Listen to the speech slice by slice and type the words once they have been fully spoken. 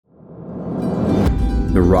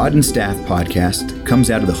The Rod and Staff podcast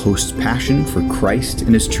comes out of the host's passion for Christ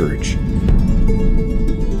and his church.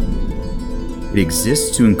 It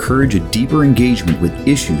exists to encourage a deeper engagement with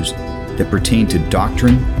issues that pertain to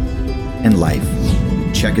doctrine and life.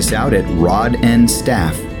 Check us out at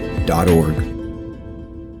rodandstaff.org.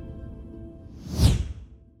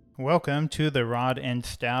 Welcome to the Rod and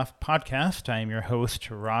Staff podcast. I am your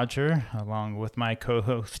host, Roger, along with my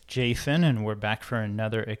co-host, Jason, and we're back for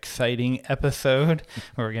another exciting episode.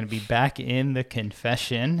 We're going to be back in the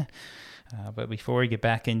confession. But before we get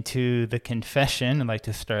back into the confession, I'd like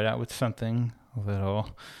to start out with something a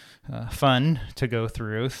little fun to go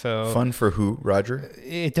through. So, fun for who, Roger?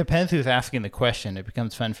 It depends who's asking the question. It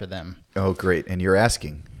becomes fun for them. Oh, great. And you're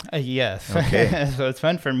asking? Yes. Okay. So it's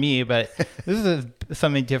fun for me, but this is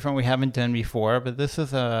something different we haven't done before. But this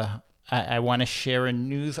is I want to share a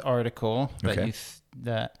news article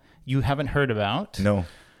that you haven't heard about. No.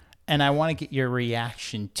 And I want to get your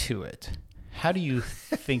reaction to it. How do you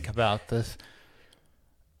think about this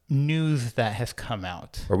news that has come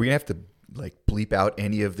out? Are we going to have to bleep out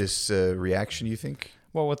any of this reaction, you think?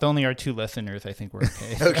 Well, with only our 2 listeners, I think we're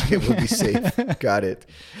okay. Okay, we'll be safe. Got it.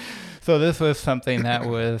 So this was something that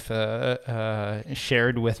was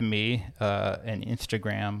shared with me, an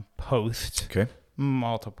Instagram post. Okay.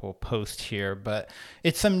 Multiple posts here, but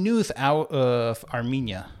it's some news out of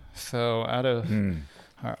Armenia. So out of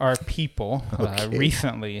our people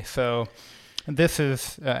recently. So this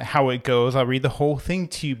is how it goes. I'll read the whole thing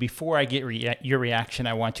to you. Before I get your reaction,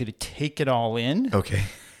 I want you to take it all in. Okay.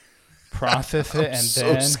 Process it, and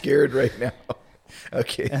then... I'm so scared right now.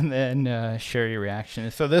 Okay. And then share your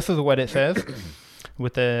reaction. So this is what it says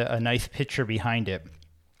with a nice picture behind it.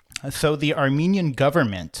 So the Armenian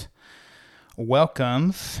government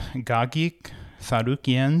welcomes Gagik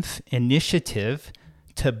Tsarukyan's initiative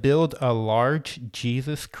to build a large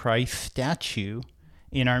Jesus Christ statue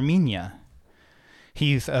in Armenia.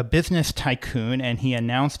 He's a business tycoon, and he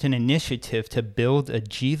announced an initiative to build a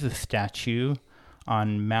Jesus statue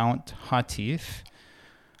on Mount Hatif.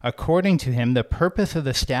 According to him, the purpose of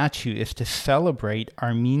the statue is to celebrate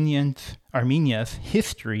Armenia's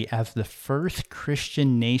history as the first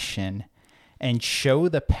Christian nation and show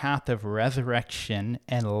the path of resurrection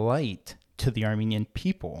and light to the Armenian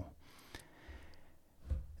people.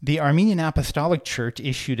 The Armenian Apostolic Church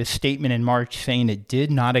issued a statement in March saying it did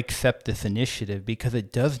not accept this initiative because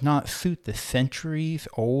it does not suit the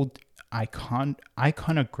centuries-old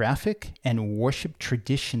iconographic and worship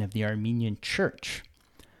tradition of the Armenian Church.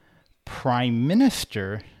 Prime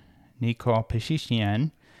Minister Nikol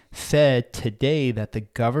Pashinyan said today that the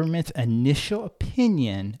government's initial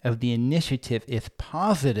opinion of the initiative is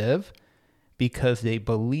positive because they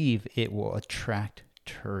believe it will attract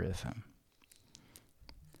tourism.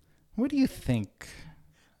 What do you think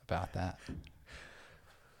about that?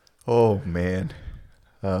 Oh, man.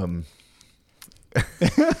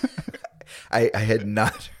 I had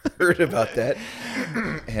not heard about that.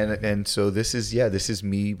 And so this is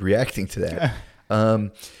me reacting to that.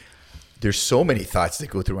 There's so many thoughts that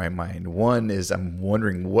go through my mind. One is I'm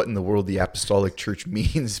wondering what in the world the Apostolic Church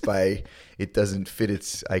means by it doesn't fit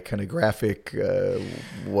its iconographic,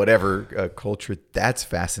 culture. That's a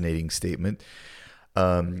fascinating statement.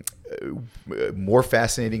 More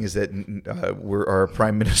fascinating is that our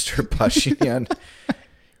Prime Minister Pashinyan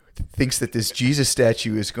thinks that this Jesus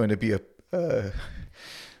statue is going to be a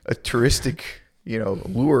touristic,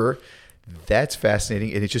 lure. That's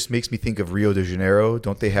fascinating, and it just makes me think of Rio de Janeiro.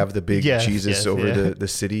 Don't they have the big Jesus over the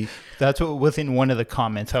city? That's what was in one of the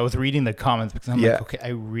comments. I was reading the comments because I'm like, okay, I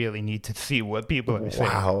really need to see what people are saying.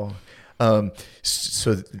 Wow.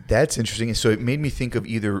 So that's interesting. And so it made me think of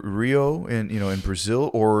either Rio in Brazil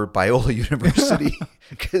or Biola University,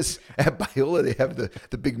 because at Biola they have the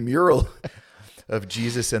big mural of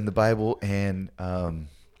Jesus and the Bible, and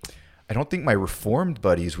I don't think my Reformed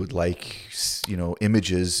buddies would like,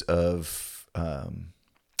 images of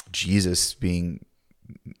Jesus being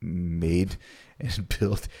made and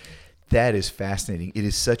built. That is fascinating. It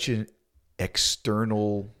is such an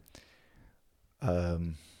external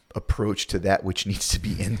approach to that which needs to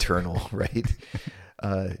be internal, right?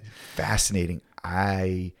 Fascinating.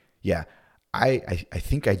 I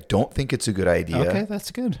don't think it's a good idea. Okay,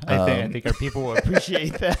 that's good. I think our people will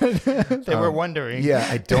appreciate that. They were wondering. Yeah,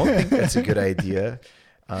 I don't think that's a good idea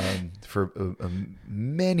for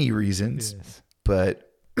many reasons. Yes.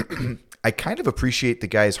 But I kind of appreciate the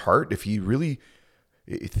guy's heart if he really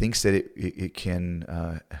thinks that it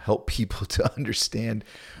can help people to understand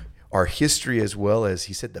our history, as well as,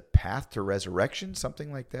 he said, the path to resurrection, something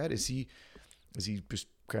like that. Is he just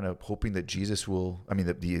kind of hoping that Jesus will,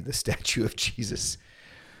 the statue of Jesus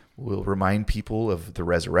will remind people of the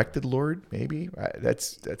resurrected Lord. Maybe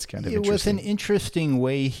that's kind of interesting. It was an interesting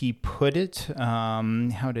way he put it.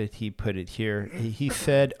 How did he put it here? He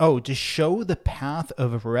said, to show the path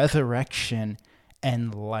of resurrection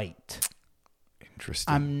and light.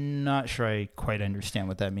 Interesting. I'm not sure I quite understand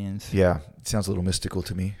what that means. Yeah, it sounds a little mystical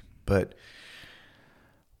to me, but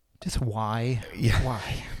just why? Yeah.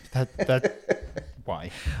 Why? That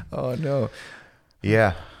why? Oh no.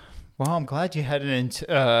 Yeah. Well, I'm glad you hadn't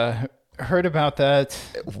heard about that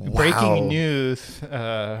breaking news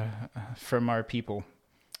from our people.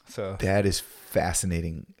 So that is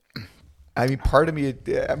fascinating. I mean, part of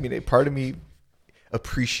me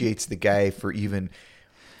appreciates the guy for even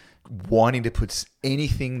wanting to put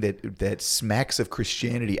anything that smacks of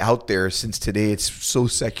Christianity out there, since today it's so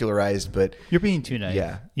secularized. But you're being too nice.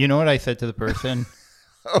 Yeah. You know what I said to the person?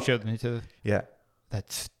 Showed me to. Yeah.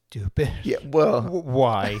 That's stupid. Yeah. Well,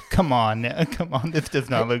 why? Come on. This does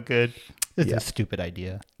not look good. This is a stupid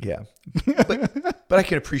idea. Yeah. But I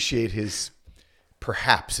can appreciate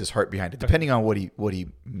perhaps his heart behind it, depending on what he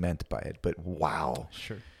meant by it. But wow.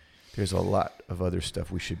 Sure. There's a lot of other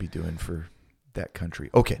stuff we should be doing for that country.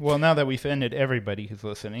 Okay. Well, now that we've ended everybody who's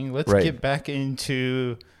listening, let's get back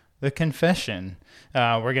into the confession.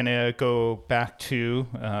 We're going to go back to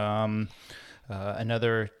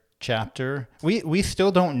another chapter. We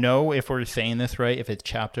still don't know if we're saying this right, if it's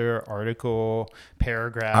chapter, article,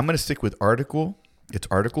 paragraph. I'm going to stick with article. It's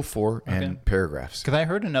article 4 and paragraphs. Because I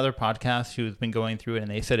heard another podcast who's been going through it and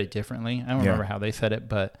they said it differently. I don't remember how they said it,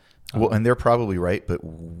 but well, and they're probably right, but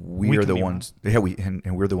we are the ones. Wrong. Yeah,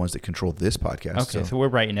 and we're the ones that control this podcast. Okay, so we're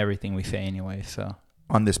right in everything we say anyway. So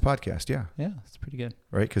on this podcast, yeah, it's pretty good,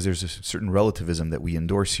 right? Because there's a certain relativism that we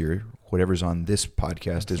endorse here. Whatever's on this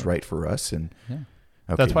podcast is right for us, and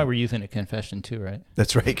that's why we're using a confession too, right?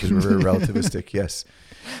 That's right, because we're very relativistic. Yes.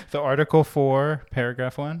 So Article 4,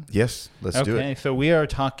 Paragraph 1. Yes, let's do it. Okay, so we are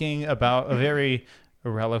talking about a very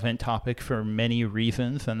relevant topic for many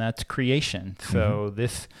reasons, and that's creation. So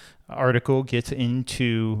this article gets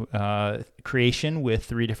into creation with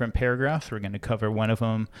 3 different paragraphs. We're going to cover one of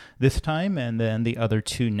them this time and then the other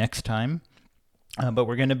 2 next time. But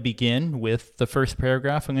we're going to begin with the first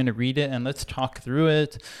paragraph. I'm going to read it and let's talk through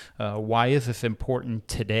it. Why is this important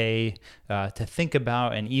today to think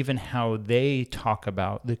about, and even how they talk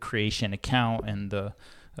about the creation account and the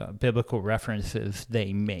biblical references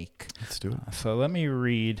they make. Let's do it. So let me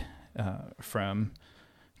read from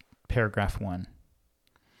paragraph 1.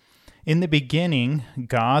 In the beginning,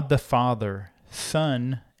 God the Father,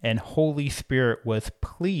 Son, and Holy Spirit was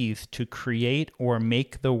pleased to create or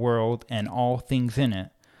make the world and all things in it,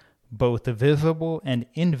 both visible and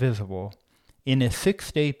invisible, in a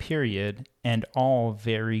 6-day period, and all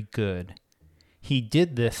very good. He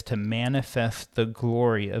did this to manifest the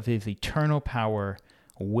glory of his eternal power,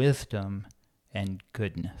 wisdom, and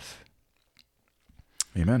goodness.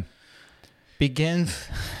 Amen. Begins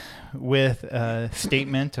with a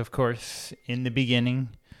statement, of course, in the beginning,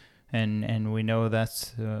 and we know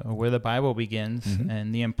that's where the Bible begins,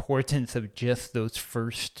 and the importance of just those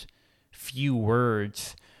first few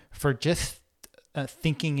words for just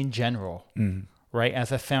thinking in general, right?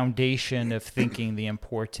 As a foundation of thinking, the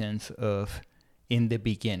importance of in the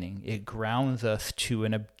beginning. It grounds us to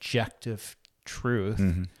an objective truth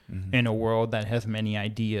in a world that has many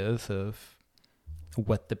ideas of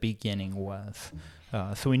what the beginning was.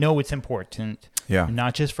 So we know it's important,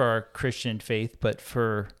 not just for our Christian faith, but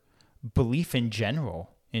for belief in general,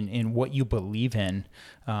 in what you believe in.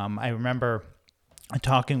 I remember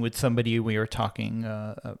talking with somebody, we were talking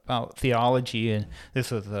about theology, and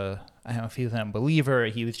this was I don't know if he was an unbeliever,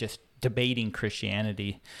 he was just debating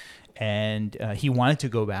Christianity. And he wanted to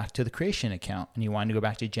go back to the creation account, and he wanted to go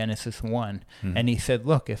back to Genesis 1. And he said,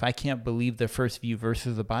 look, if I can't believe the first few verses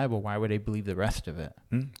of the Bible, why would I believe the rest of it?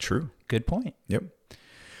 True. Good point. Yep.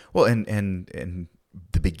 Well, and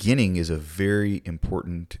the beginning is a very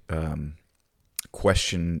important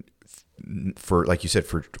question for, like you said,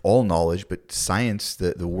 for all knowledge, but science,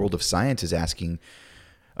 the world of science is asking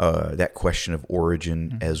that question of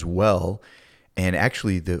origin as well. And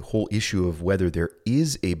actually, the whole issue of whether there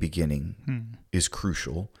is a beginning is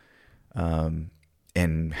crucial,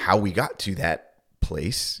 and how we got to that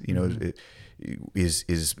place. You know,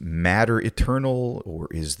 is matter eternal, or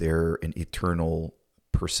is there an eternal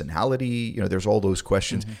personality? You know, there's all those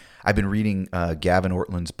questions. I've been reading Gavin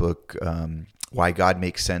Ortland's book, Why God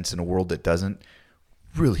Makes Sense in a World That Doesn't.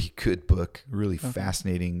 Really good book. Really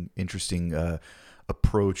fascinating, interesting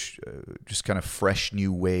approach, just kind of fresh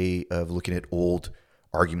new way of looking at old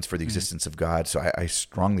arguments for the existence of God. So I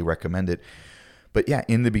strongly recommend it. But yeah,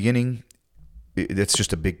 in the beginning, that's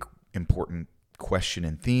just a big important question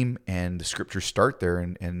and theme, and the scriptures start there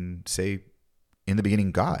and say, in the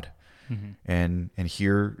beginning, God. Mm-hmm. And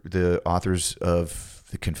here the authors of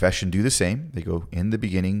the Confession do the same. They go, in the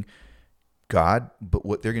beginning, God. But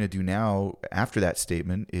what they're going to do now after that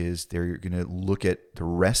statement is they're going to look at the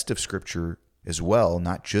rest of Scripture as well,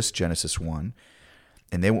 not just Genesis 1.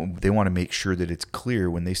 And they want to make sure that it's clear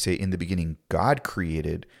when they say, in the beginning, God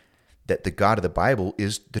created, that the God of the Bible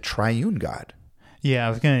is the triune God. Yeah, I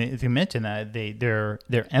was going to mention that they're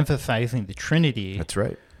emphasizing the Trinity. That's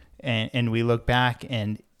right. And we look back,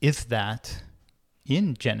 and is that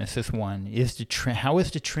in Genesis 1? How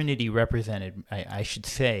is the Trinity represented, I should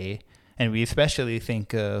say? And we especially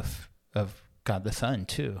think of God the Son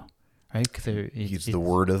too, right? He's the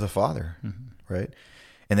Word of the Father, mm-hmm. right?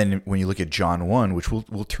 And then when you look at John 1, which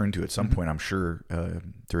we'll turn to at some mm-hmm. point, I'm sure,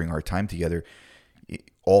 during our time together,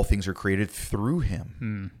 all things are created through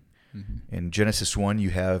him. Mm-hmm. In Genesis 1,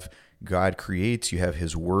 you have God creates, you have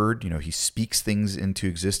his Word, he speaks things into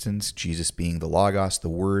existence, Jesus being the Logos, the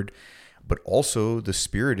Word, but also the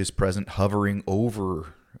Spirit is present, hovering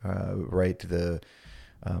over, right, the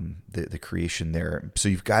creation there. So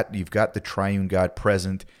you've got the triune God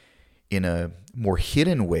present in a more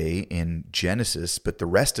hidden way in Genesis, but the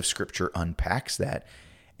rest of Scripture unpacks that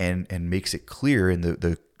and makes it clear. And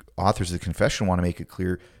the authors of the Confession want to make it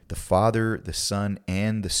clear: the Father, the Son,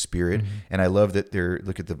 and the Spirit. Mm-hmm. And I love that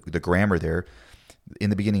look at the grammar there. In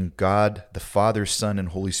the beginning, God, the Father, Son, and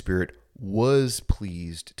Holy Spirit was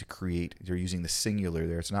pleased to create. They're using the singular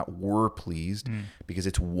there. It's not were pleased, because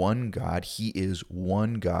it's one God. He is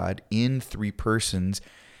one God in three persons.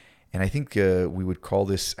 And I think we would call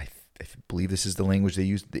this, I believe this is the language they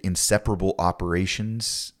use, the inseparable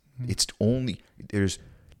operations. It's there's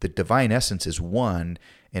the divine essence is one,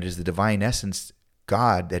 and it is the divine essence,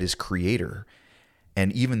 God, that is creator.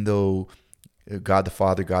 And even though God the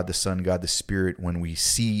Father, God the Son, God the Spirit, when we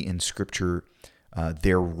see in Scripture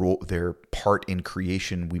their part in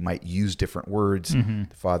creation, we might use different words. Mm-hmm.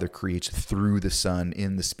 The Father creates through the Son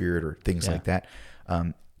in the Spirit, or things like that.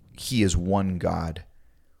 He is one God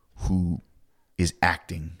who is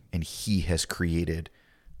acting, and he has created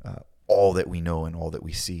all that we know and all that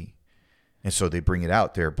we see. And so they bring it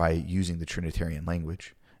out there by using the Trinitarian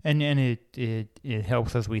language. And it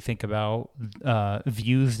helps as we think about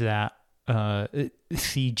views that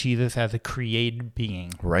see Jesus as a created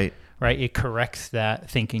being. Right. Right. It corrects that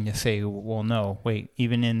thinking to say, well, no, wait,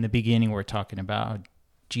 even in the beginning, we're talking about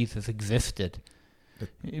Jesus existed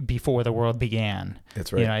before the world began.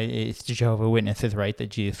 That's right. It's Jehovah's Witnesses, right, that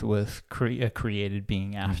Jesus was a created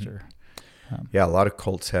being after. Mm-hmm. A lot of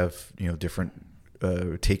cults have, different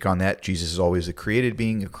take on that. Jesus is always a created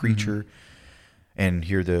being, a creature. Mm-hmm. And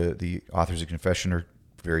here the authors of Confession are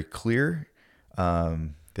very clear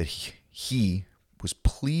that he was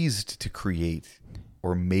pleased to create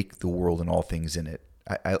or make the world and all things in it.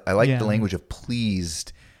 I like the language of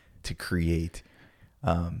pleased to create.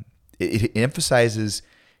 It emphasizes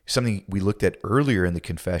something we looked at earlier in the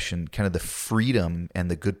Confession, kind of the freedom and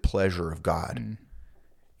the good pleasure of God.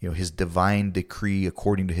 His divine decree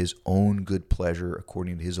according to his own good pleasure,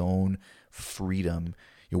 according to his own freedom.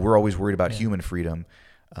 We're always worried about human freedom,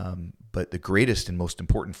 but the greatest and most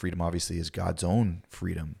important freedom, obviously, is God's own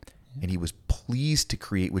freedom. And he was pleased to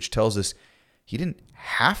create, which tells us he didn't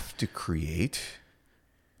have to create.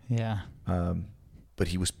 Yeah. But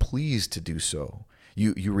he was pleased to do so.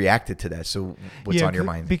 You reacted to that. So what's on your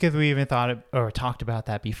mind? Because we even talked about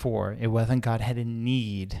that before. It wasn't God had a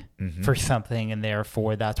need for something, and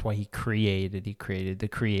therefore that's why he created. He created the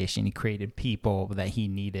creation. He created people that he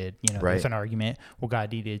needed. There's an argument. Well,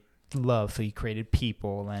 God needed love, so he created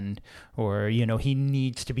people, or he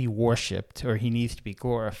needs to be worshipped, or he needs to be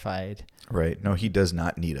glorified. Right. No, he does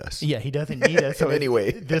not need us. Yeah, he doesn't need us. So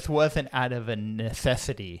anyway, this wasn't out of a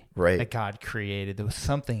necessity that God created. There was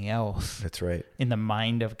something else. That's right. In the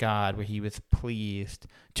mind of God, where he was pleased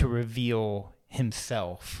to reveal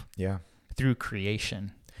himself through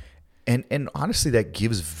creation. And honestly, that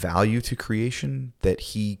gives value to creation, that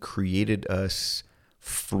he created us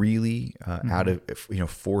freely out of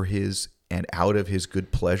for his and out of his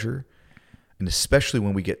good pleasure. And especially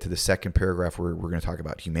when we get to the second paragraph where we're going to talk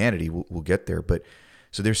about humanity, we'll get there. But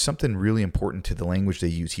so there's something really important to the language they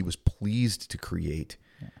use. He was pleased to create.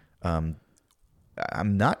 I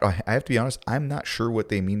have to be honest, I'm not sure what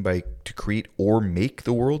they mean by to create or make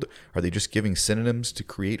the world. Are they just giving synonyms to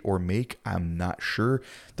create or make? I'm not sure.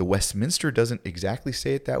 The Westminster doesn't exactly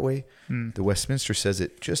say it that way. The Westminster says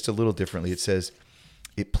it just a little differently. It says,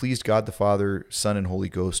 it pleased God the Father, Son, and Holy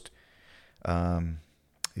Ghost.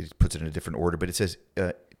 It puts it in a different order, but it says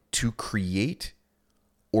to create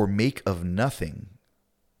or make of nothing.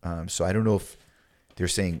 So I don't know if they're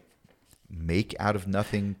saying make out of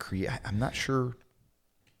nothing, create. I'm not sure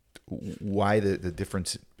why the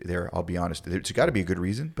difference there. I'll be honest. There's got to be a good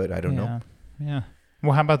reason, but I don't know. Yeah.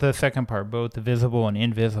 Well, how about the second part, both the visible and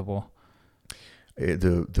invisible?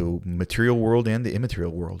 The material world and the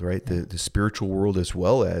immaterial world, right? The spiritual world as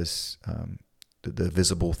well as the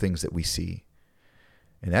visible things that we see.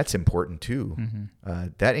 And that's important too. Mm-hmm.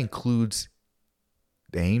 That includes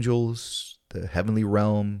the angels, the heavenly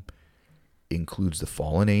realm, includes the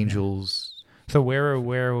fallen angels. So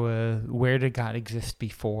where did God exist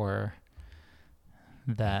before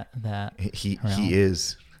that? He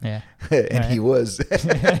is. Yeah. And he was.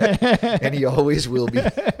 And he always will be.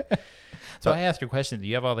 So I asked your question. Do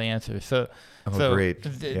you have all the answers? So great.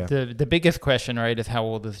 The biggest question, right, is how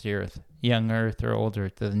old is the earth? Young earth or old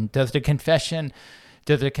earth? Does the confession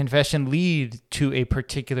lead to a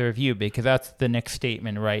particular view? Because that's the next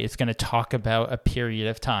statement, right? It's going to talk about a period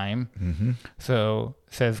of time. Mm-hmm. So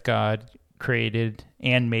says God created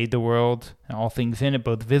and made the world and all things in it,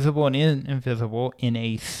 both visible and invisible, in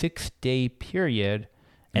a 6-day period,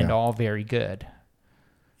 and all very good.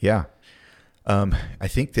 Yeah. I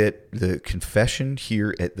think that the confession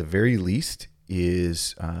here, at the very least,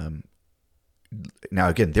 is now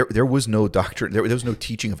again there was no doctrine, there was no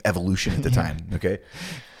teaching of evolution at the time. Okay,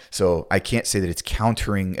 so I can't say that it's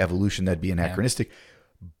countering evolution; that'd be anachronistic.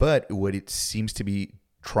 But what it seems to be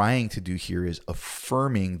trying to do here is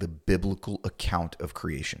affirming the biblical account of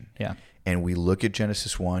creation. Yeah, and we look at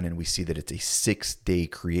Genesis 1 and we see that it's a 6-day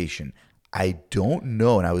creation. I don't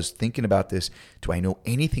know, and I was thinking about this. Do I know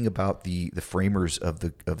anything about the framers of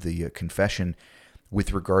the confession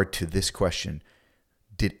with regard to this question?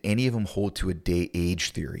 Did any of them hold to a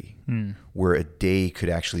day-age theory, where a day could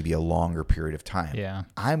actually be a longer period of time? Yeah,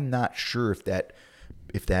 I'm not sure if that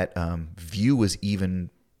view was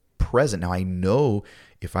even present. Now I know,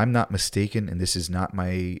 if I'm not mistaken, and this is not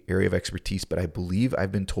my area of expertise, but I believe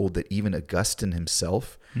I've been told that even Augustine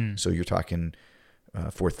himself. So you're talking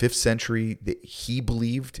 4th, 5th century, that he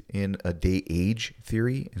believed in a day-age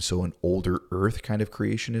theory, and so an older Earth kind of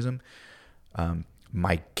creationism.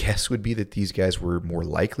 My guess would be that these guys were more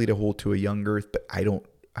likely to hold to a young Earth, but I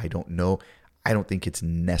don't know. I don't think it's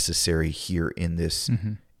necessary here in this,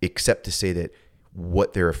 except to say that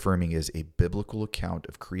what they're affirming is a biblical account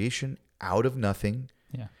of creation out of nothing.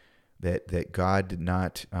 Yeah, that God did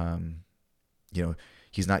not,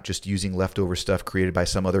 He's not just using leftover stuff created by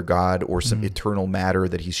some other God or some eternal matter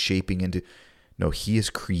that he's shaping into. No, he is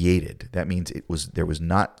created. That means there was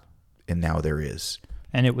not, and now there is.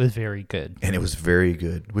 And it was very good. And it was very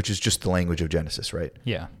good, which is just the language of Genesis, right?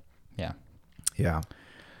 Yeah.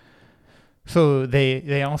 So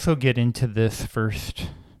they also get into this first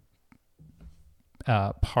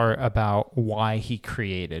part about why he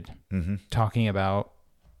created, talking about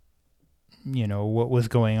what was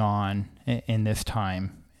going on in this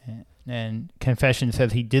time. And confession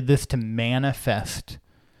says he did this to manifest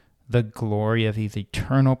the glory of his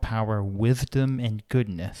eternal power, wisdom, and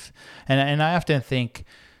goodness. And I often think,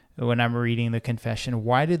 when I'm reading the confession,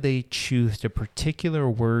 why did they choose the particular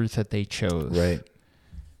words that they chose? Right.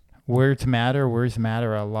 Words matter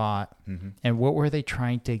a lot. And what were they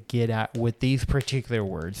trying to get at with these particular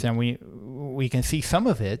words? And we can see some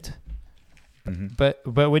of it. But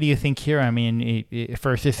what do you think here? I mean,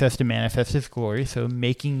 first it says to manifest his glory, so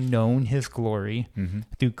making known his glory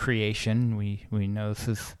through creation. We know this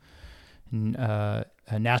is a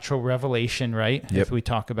natural revelation, right? Yep. As we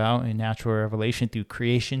talk about, a natural revelation through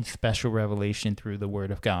creation, special revelation through the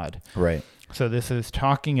Word of God. Right. So this is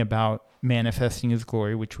talking about manifesting his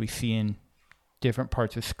glory, which we see in different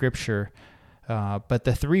parts of Scripture. But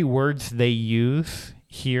the 3 words they use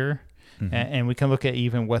here, and we can look at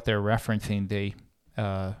even what they're referencing,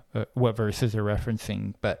 what verses they're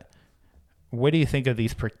referencing. But what do you think of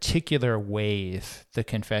these particular ways the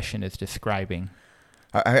confession is describing?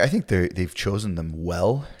 I think they've chosen them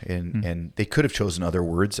well, and they could have chosen other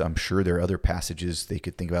words. I'm sure there are other passages they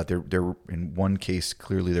could think about. They're in one case,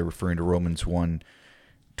 clearly they're referring to Romans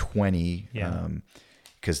 1:20,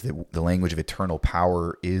 because the language of eternal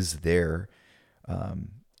power is there.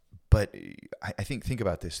 But I think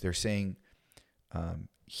about this. They're saying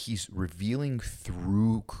he's revealing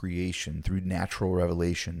through creation, through natural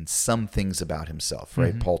revelation, some things about himself,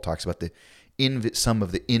 right? Paul talks about some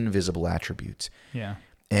of the invisible attributes. Yeah.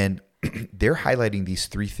 And they're highlighting these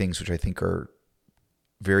 3 things, which I think are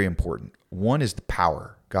very important. One is the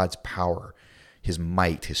power, God's power, his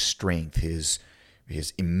might, his strength, his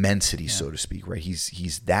immensity, so to speak, right?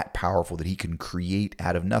 He's that powerful that he can create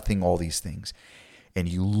out of nothing all these things. And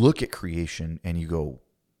you look at creation and you go,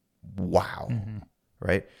 wow,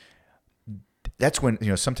 right? that's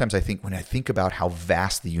when, sometimes when I think about how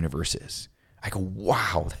vast the universe is, I go,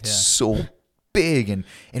 wow, that's so big. And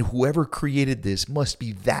whoever created this must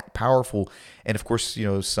be that powerful. And of course,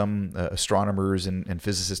 some astronomers and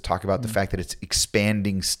physicists talk about the fact that it's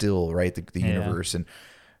expanding still, right? The universe. And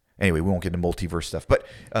anyway, we won't get into multiverse stuff, but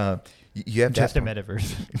you have just a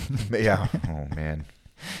metaverse. Yeah. Oh man.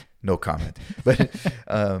 No comment. But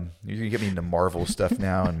you're gonna get me into Marvel stuff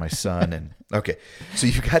now, and my son. And okay, so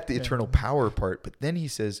you've got the eternal power part, but then he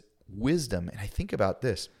says wisdom, and I think about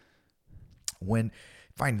this when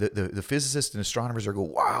the physicists and astronomers are go,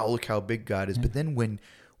 wow, look how big God is. But then when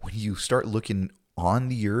you start looking on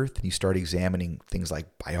the earth and you start examining things like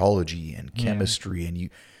biology and chemistry, and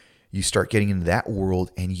you start getting into that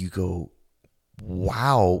world, and you go,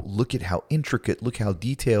 wow, look at how intricate, look how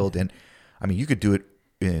detailed. And I mean, you could do it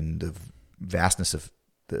in the vastness of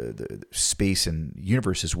the space and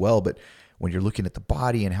universe as well. But when you're looking at the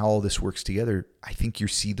body and how all this works together, I think you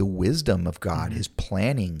see the wisdom of God, his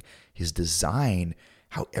planning, his design,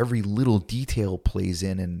 how every little detail plays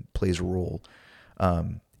in and plays a role.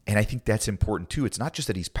 And I think that's important too. It's not just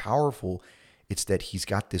that he's powerful, it's that he's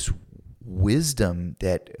got this wisdom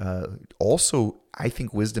that also, I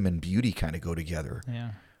think wisdom and beauty kind of go together.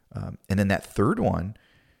 Yeah. And then that third one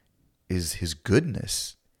is his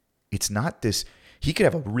goodness. It's not this, he could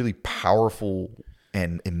have a really powerful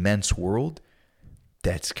and immense world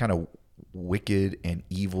that's kind of wicked and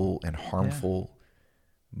evil and harmful. Yeah.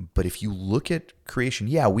 But if you look at creation,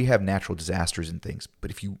 we have natural disasters and things,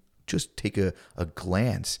 but if you just take a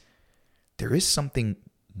glance, there is something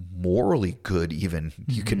morally good even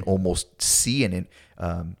you can almost see and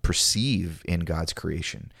perceive in God's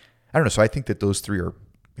creation. I don't know. So I think that those three are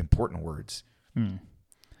important words.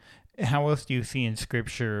 How else do you see in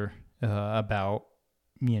Scripture about,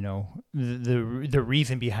 the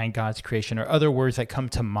reason behind God's creation, or other words that come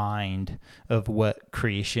to mind of what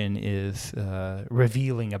creation is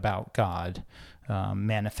revealing about God,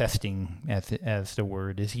 manifesting as the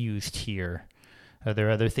word is used here? Are there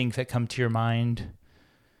other things that come to your mind?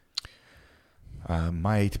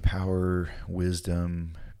 Might, power,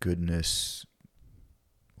 wisdom, goodness.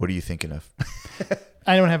 What are you thinking of?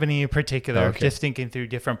 I don't have any in particular. Okay. Just thinking through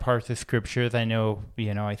different parts of Scriptures. I know,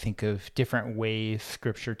 I think of different ways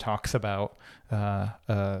Scripture talks about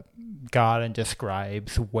God and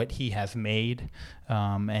describes what He has made,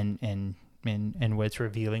 and what's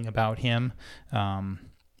revealing about Him.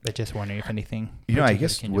 But just wondering if anything. I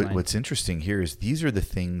guess what's interesting here is these are the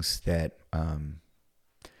things that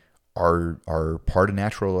are part of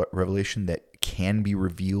natural revelation that can be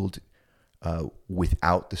revealed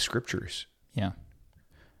without the Scriptures. Yeah.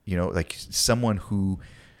 Like someone who,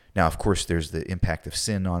 now of course there's the impact of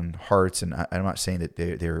sin on hearts, and I'm not saying that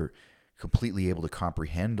they're completely able to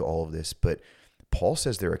comprehend all of this, but Paul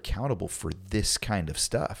says they're accountable for this kind of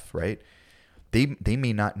stuff, right? They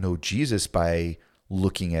may not know Jesus by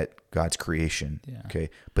looking at God's creation, okay,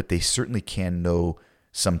 but they certainly can know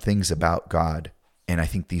some things about God, and I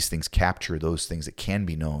think these things capture those things that can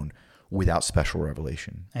be known without special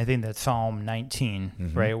revelation. I think that's Psalm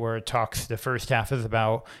 19, right, where it talks, the first half is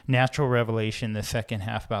about natural revelation, the second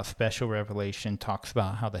half about special revelation, talks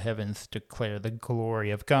about how the heavens declare the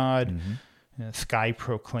glory of God, the sky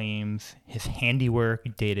proclaims his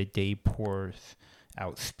handiwork, day to day pours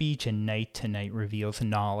out speech, and night to night reveals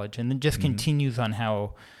knowledge. And then just continues on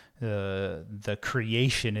how the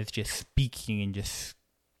creation is just speaking and just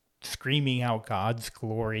screaming out God's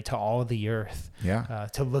glory to all of the earth.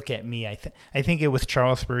 To look at me. I think it was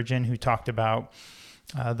Charles Spurgeon who talked about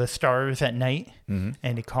the stars at night,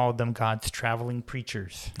 and he called them God's traveling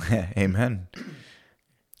preachers. Amen.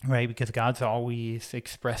 Right, because God's always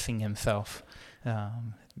expressing himself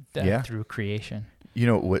through creation.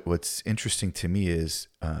 What's interesting to me is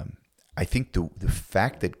I think the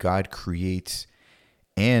fact that God creates,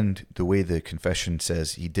 and the way the confession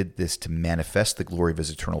says he did this to manifest the glory of his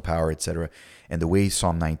eternal power, etc., and the way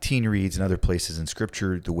Psalm 19 reads and other places in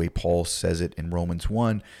Scripture, the way Paul says it in Romans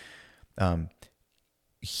 1,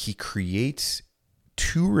 he creates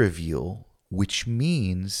to reveal, which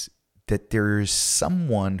means that there is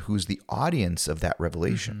someone who's the audience of that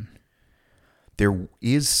revelation. There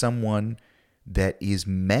is someone that is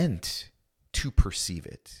meant to perceive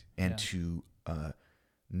it and to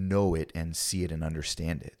know it and see it and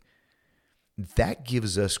understand it. That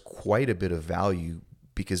gives us quite a bit of value,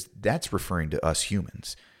 because that's referring to us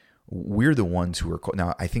humans. We're the ones who are called.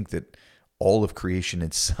 Now, I think that all of creation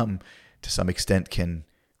to some extent can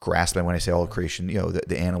grasp. And when I say all of creation,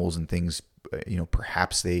 the animals and things,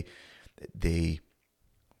 perhaps they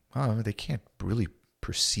can't really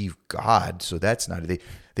perceive God. So that's not,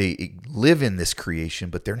 they live in this creation,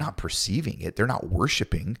 but they're not perceiving it. They're not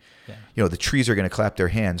worshiping. Yeah. The trees are going to clap their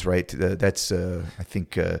hands, right? That's, I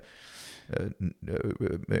think,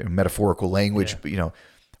 metaphorical language,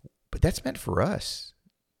 but that's meant for us.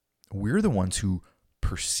 We're the ones who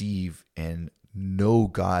perceive and know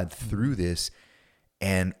God through this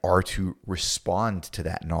and are to respond to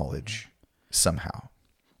that knowledge somehow.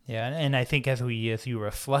 Yeah, and I think as you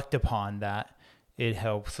reflect upon that, it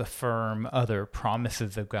helps affirm other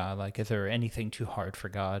promises of God. Like, is there anything too hard for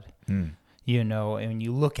God? And when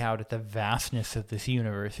you look out at the vastness of this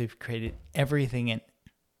universe, He's created everything and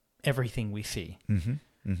everything we see.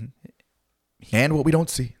 And what we don't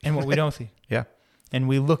see. Yeah. And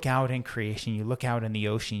we look out in creation, you look out in the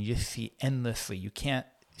ocean, you just see endlessly. You can't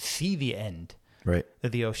see the end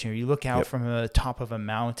of the ocean. Or you look out from the top of a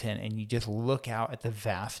mountain and you just look out at the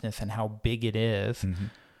vastness and how big it is.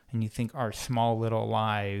 And you think our small little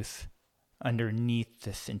lives underneath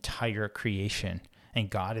this entire creation, and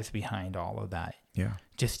God is behind all of that. Yeah.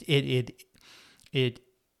 Just it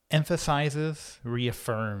emphasizes,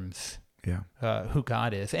 reaffirms who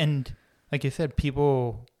God is. And like you said,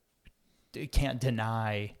 people can't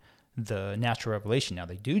deny the natural revelation. Now,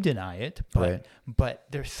 they do deny it, but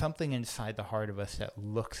there's something inside the heart of us that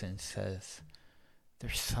looks and says,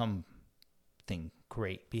 there's something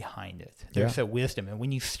great behind it. There's a wisdom. And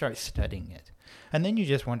when you start studying it, and then you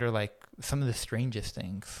just wonder, like, some of the strangest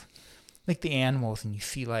things, like the animals, and you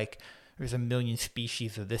see, like, there's a million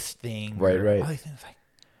species of this thing. Right. All these things, like,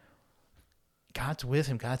 God's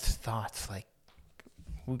wisdom, God's thoughts, like,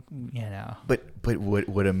 But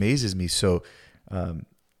what amazes me, so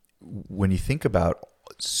when you think about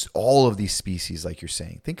all of these species, like you're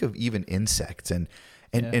saying, think of even insects and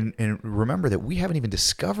remember that we haven't even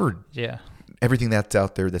discovered everything that's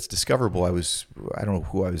out there that's discoverable. I don't know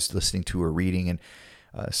who I was listening to or reading, and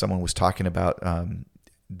someone was talking about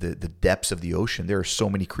the depths of the ocean. There are so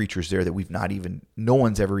many creatures there that no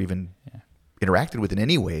one's ever even interacted with in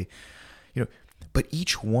any way, but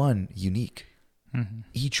each one unique.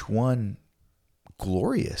 Each one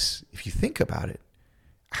glorious, if you think about it,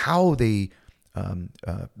 how they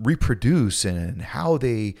reproduce and how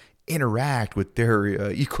they interact with their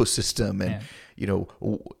ecosystem, and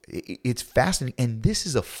it's fascinating. And this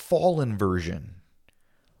is a fallen version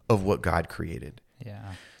of what God created.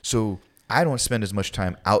 Yeah. So I don't spend as much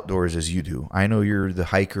time outdoors as you do. I know you're the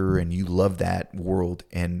hiker and you love that world,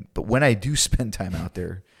 but when I do spend time out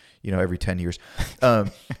there, every 10 years.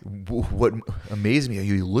 What amazes me,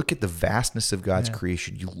 you look at the vastness of God's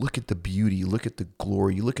creation, you look at the beauty, you look at the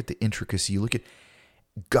glory, you look at the intricacy, you look at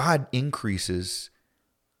God increases,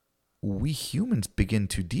 we humans begin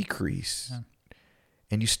to decrease. Yeah.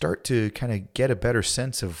 And you start to kind of get a better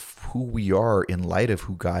sense of who we are in light of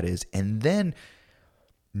who God is. And then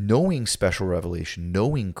knowing special revelation,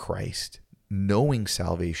 knowing Christ, knowing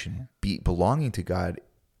salvation, belonging to God,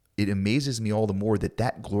 it amazes me all the more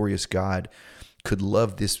that glorious God could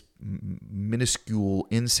love this minuscule,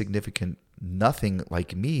 insignificant nothing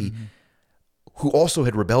like me, who also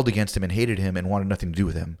had rebelled against him and hated him and wanted nothing to do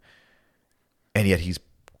with him. And yet he's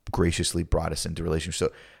graciously brought us into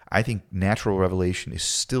relationship. So I think natural revelation is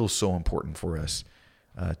still so important for us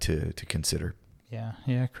to consider.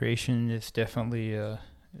 Yeah. Creation is definitely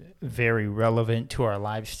very relevant to our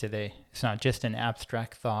lives today. It's not just an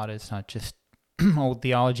abstract thought. It's not just old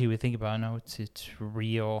theology we think about. No, it's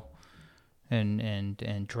real,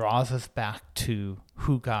 and draws us back to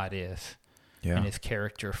who God is and His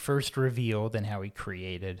character, first revealed, and how He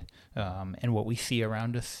created, and what we see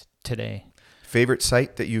around us today. Favorite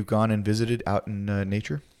site that you've gone and visited out in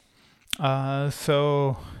nature?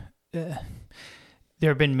 So there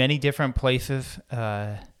have been many different places.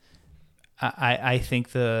 I think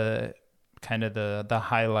the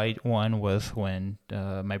highlight one was when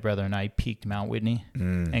my brother and I peaked Mount Whitney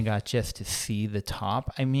and got just to see the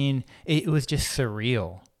top. I mean, it was just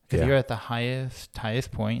surreal, because you're at the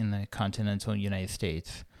highest point in the continental United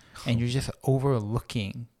States, and you're just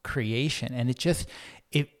overlooking creation, and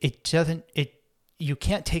you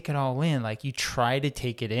can't take it all in. Like, you try to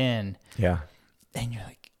take it in, and you're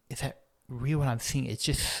like, is that real what I'm seeing? It's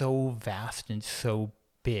just so vast and so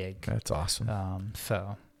big. That's awesome.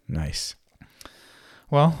 So nice.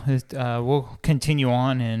 Well, we'll continue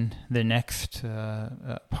on in the next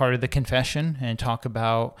part of the confession and talk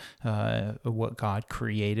about what God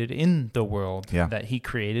created in the world that He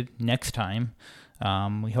created next time.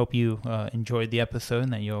 We hope you enjoyed the episode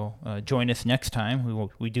and that you'll join us next time.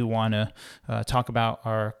 We do want to talk about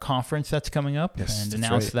our conference that's coming up and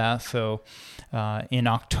announce that. So in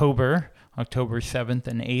October October 7th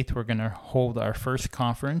and 8th, we're going to hold our first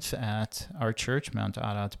conference at our church, Mount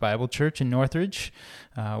Ararat Bible Church in Northridge.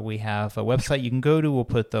 We have a website you can go to. We'll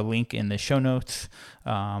put the link in the show notes,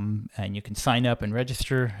 and you can sign up and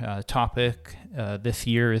register. Topic this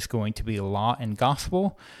year is going to be law and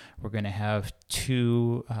gospel. We're going to have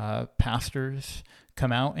 2 pastors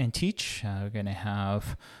come out and teach. We're going to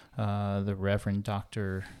have the Reverend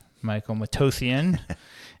Dr. Michael Matosian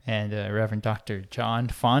and Reverend Dr. John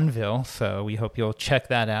Fonville. So we hope you'll check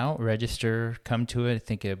that out, register, come to it. I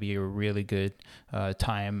think it'll be a really good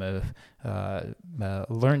time of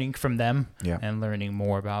learning from them and learning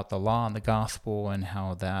more about the law and the gospel and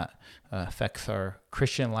how that affects our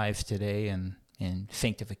Christian lives today and in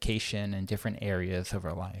sanctification and different areas of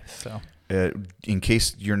our lives. So, in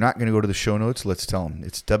case you're not going to go to the show notes, let's tell them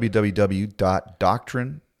it's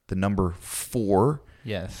www.doctrine4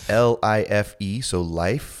 LIFE, so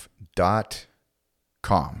life.com.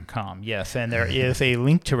 Yes, and there is a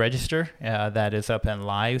link to register that is up and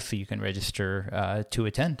live, so you can register to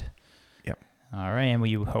attend. Yep. All right, and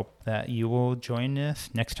we hope that you will join us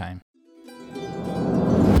next time.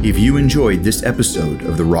 If you enjoyed this episode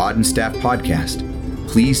of the Rod and Staff Podcast,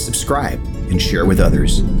 please subscribe and share with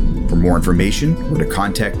others. For more information or to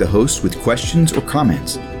contact the host with questions or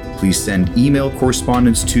comments, please send email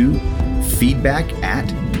correspondence to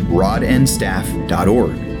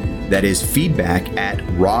feedback@rodnstaff.org. That is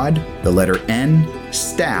feedback@rod, the letter N,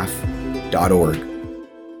 staff.org.